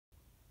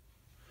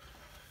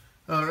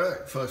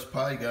Alright, Fuss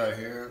Pi Guy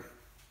here.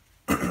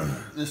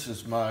 This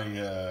is my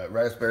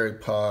Raspberry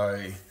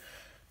Pi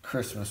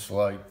Christmas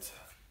light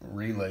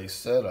relay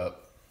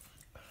setup.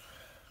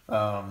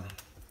 I'm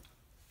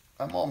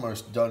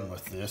almost done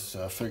with this,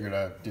 so I figured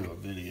I'd do a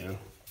video.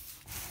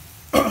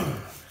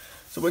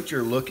 So what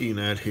you're looking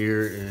at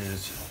here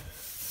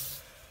is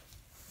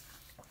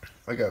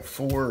I got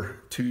 4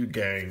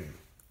 2-gang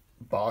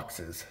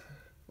boxes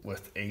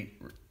with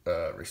 8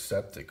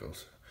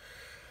 receptacles.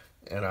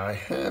 And I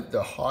have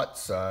the hot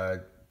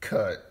side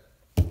cut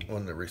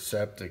on the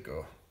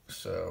receptacle,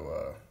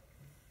 so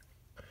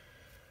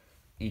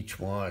each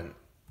one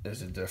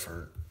is a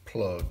different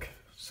plug.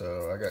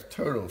 So I got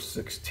total of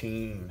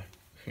 16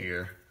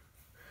 here.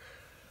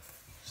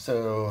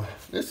 So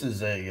this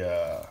is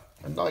a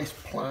nice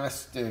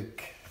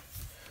plastic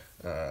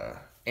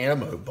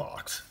ammo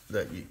box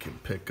that you can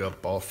pick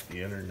up off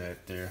the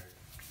internet there.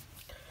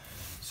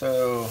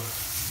 So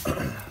let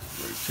me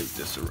take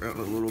this around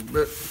a little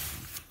bit.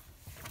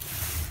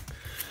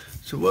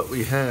 So what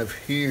we have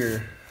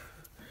here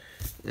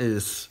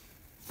is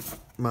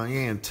my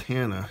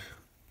antenna,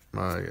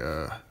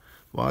 my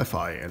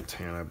Wi-Fi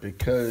antenna,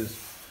 because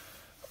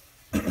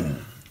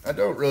I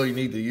don't really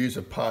need to use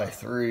a Pi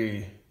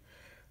 3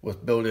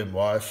 with built-in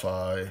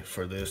Wi-Fi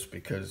for this,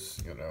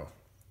 because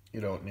you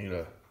don't need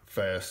a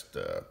fast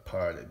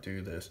Pi to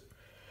do this.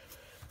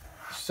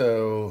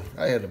 So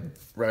I had a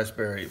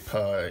Raspberry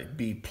Pi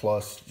B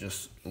Plus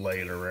just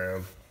laying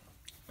around,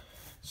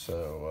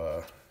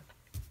 so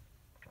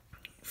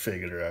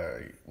figured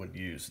I would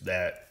use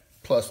that.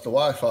 Plus the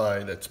Wi-Fi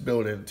that's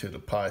built into the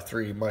Pi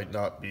 3 might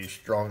not be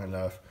strong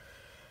enough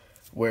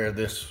where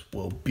this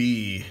will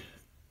be,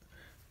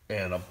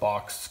 and a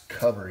box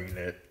covering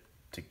it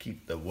to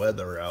keep the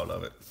weather out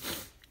of it.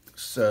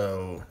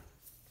 So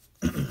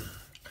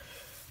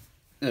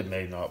it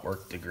may not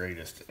work the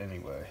greatest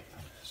anyway.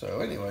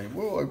 So anyway,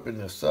 we'll open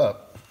this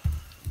up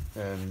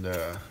and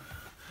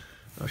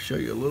I'll show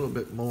you a little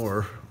bit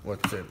more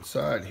what's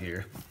inside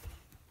here.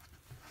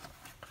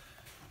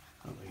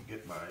 Let me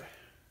get my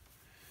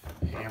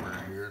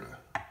hammer here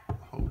to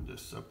hold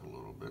this up a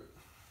little bit.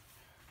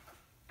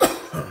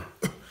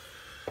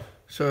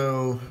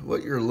 So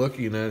what you're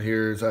looking at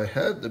here is I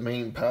had the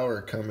main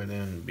power coming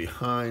in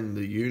behind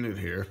the unit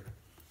here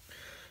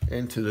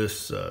into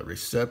this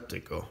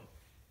receptacle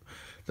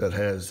that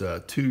has 2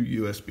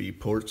 USB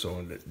ports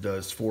on it. It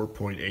does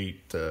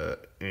 4.8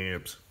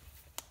 amps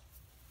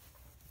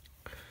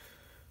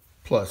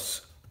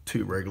plus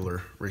 2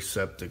 regular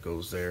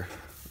receptacles there.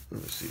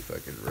 Let me see if I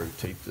can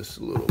rotate this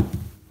a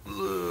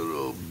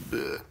little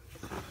bit.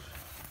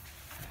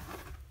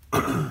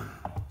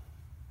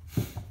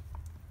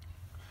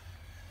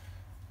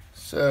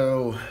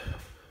 So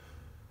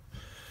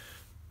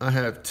I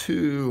have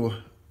 2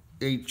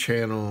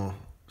 8-channel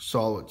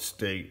solid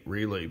state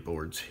relay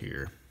boards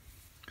here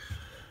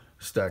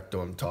stacked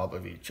on top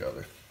of each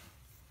other.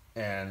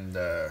 And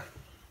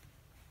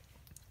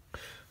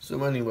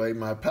so anyway,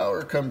 my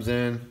power comes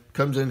in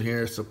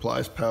here,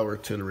 supplies power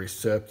to the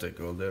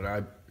receptacle. Then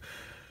I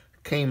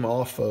came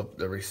off of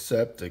the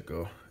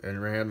receptacle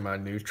and ran my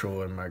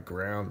neutral and my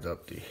ground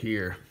up to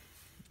here.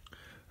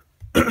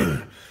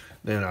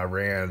 Then I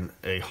ran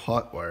a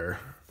hot wire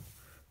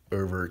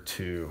over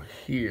to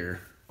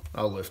here.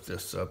 I'll lift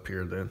this up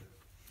here then.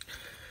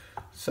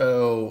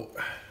 So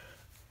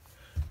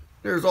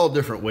there's all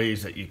different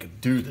ways that you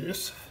could do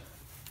this,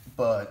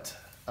 but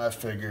I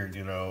figured,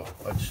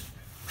 let's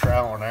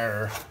trial and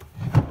error.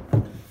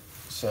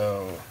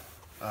 So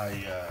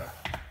I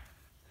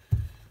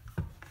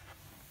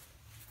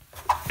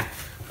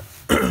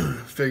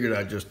figured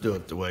I'd just do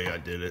it the way I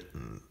did it,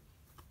 and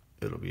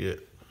it'll be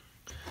it.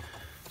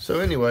 So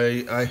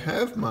anyway, I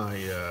have my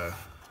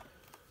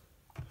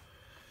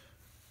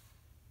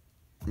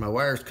my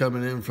wires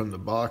coming in from the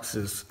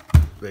boxes.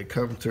 They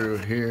come through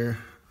here.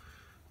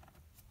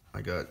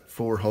 I got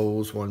 4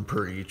 holes, 1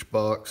 per each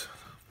box.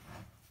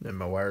 Then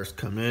my wires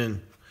come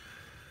in.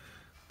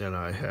 Then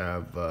I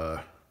have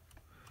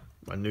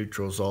my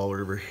neutrals all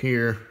over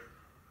here.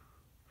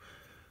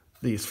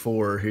 These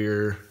 4 are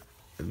here,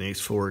 and these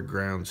 4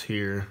 grounds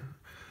here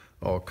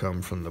all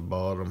come from the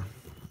bottom.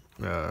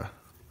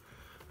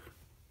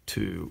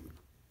 2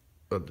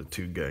 of the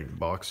 2-gang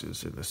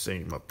boxes, and the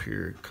same up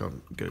here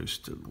goes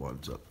to the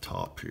ones up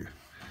top here.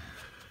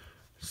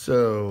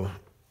 So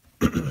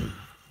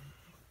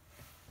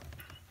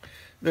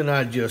then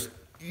I just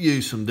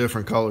use some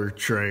different colored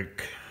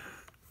shrink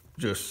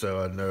just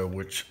so I know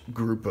which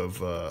group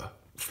of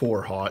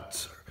 4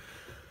 hots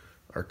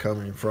are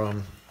coming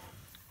from.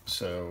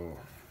 So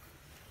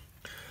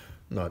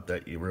not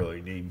that you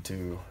really need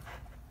to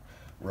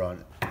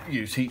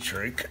use heat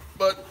shrink,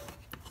 but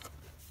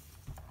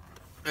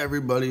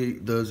everybody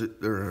does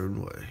it their own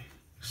way.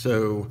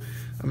 So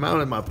I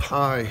mounted my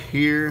Pi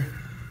here,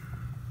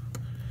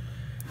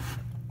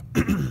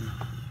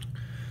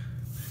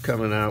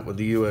 coming out with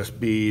the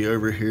USB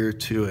over here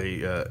to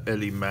a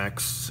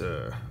EDIMAX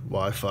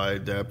Wi-Fi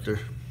adapter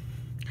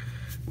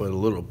with a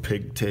little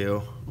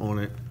pigtail on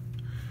it.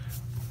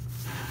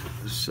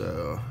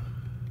 So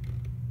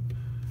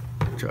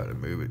try to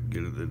move it,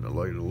 get it in the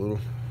light a little.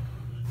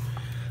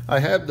 I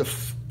have the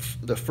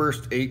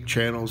first 8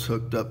 channels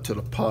hooked up to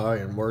the Pi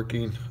and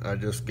working. I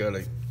just got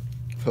to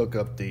hook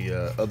up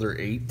the other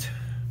 8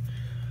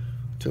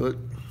 to it.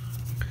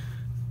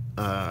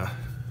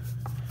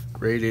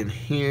 Right in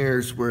here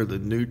is where the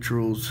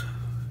neutrals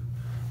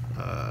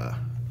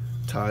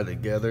tie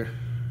together.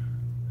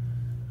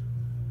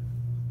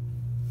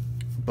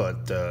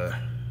 But that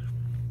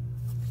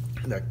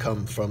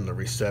come from the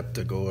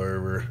receptacle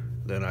over.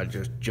 Then I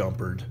just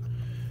jumpered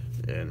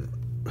and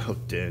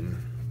hooked in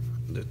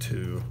the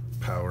 2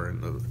 power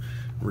and the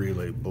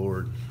relay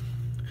board.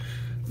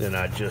 Then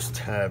I just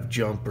have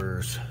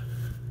jumpers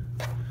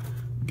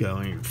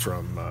going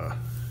from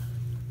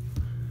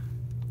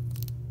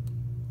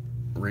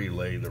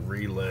relay to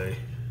relay.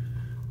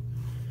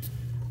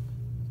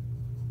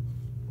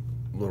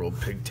 Little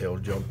pigtail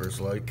jumpers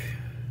like.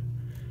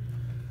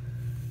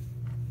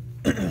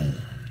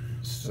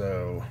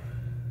 So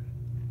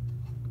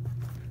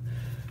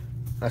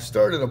I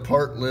started a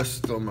part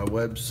list on my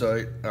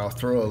website. I'll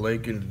throw a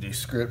link in the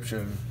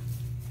description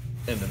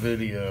in the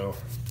video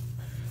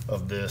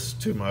of this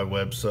to my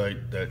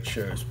website that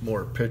shows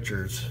more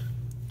pictures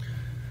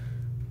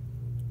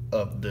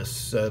of this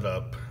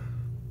setup.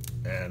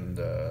 And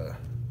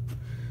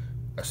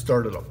I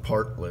started a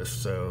part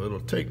list, so it'll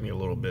take me a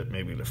little bit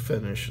maybe to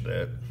finish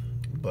that.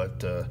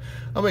 But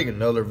I'll make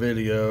another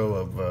video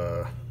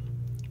of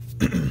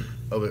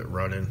of it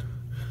running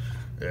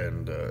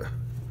and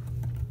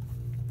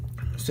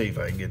see if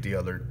I can get the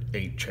other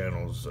 8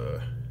 channels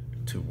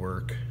to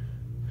work.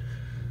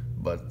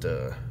 But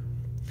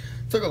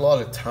took a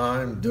lot of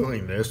time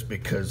doing this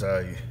because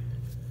I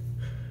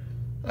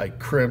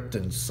crimped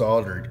and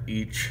soldered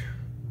each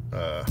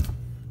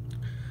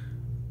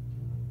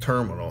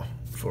terminal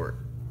for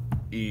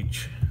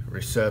each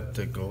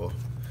receptacle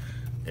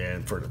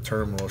and for the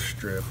terminal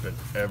strip and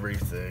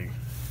everything.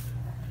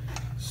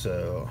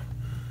 So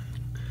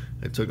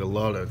it took a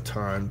lot of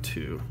time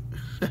to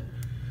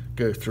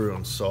go through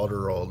and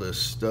solder all this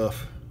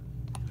stuff,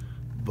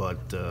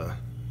 but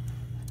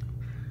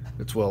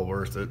it's well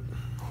worth it.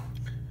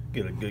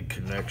 Get a good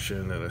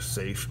connection and a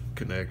safe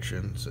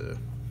connection. So,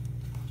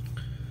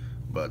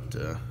 but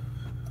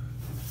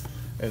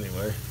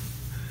anyway,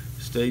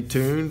 stay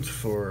tuned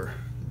for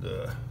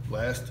the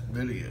last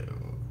video,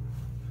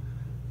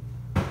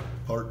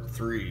 part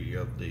 3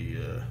 of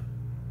the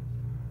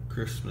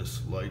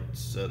Christmas light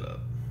setup.